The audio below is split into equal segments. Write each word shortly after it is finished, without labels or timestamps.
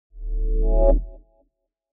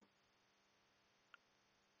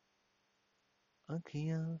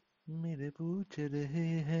अखियां मेरे पूछ रहे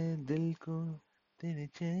हैं दिल को, तेरे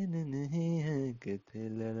चैन नहीं है किथे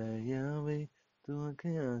लड़ाइया वे, तू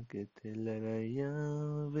अखियां किथे लड़ाइया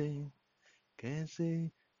वे। कैसे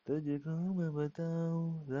तुझको मैं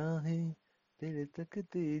बताऊं राहें तेरे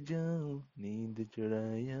तकती जाऊं, नींद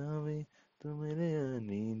चुराया वे, तू मेरे यहाँ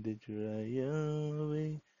नींद चुराया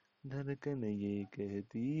वे। धड़कन ये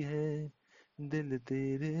कहती है दिल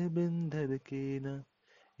तेरे बिन धड़के ना,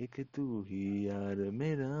 एक तू ही यार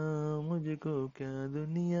मेरा, मुझको क्या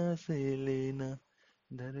दुनिया से लेना।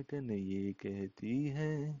 धड़कन ये कहती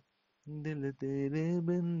है दिल तेरे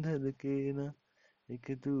बिन धड़के ना,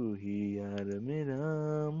 एक तू ही यार मेरा,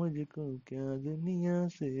 मुझको क्या दुनिया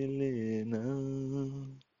से लेना।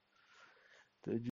 तुझ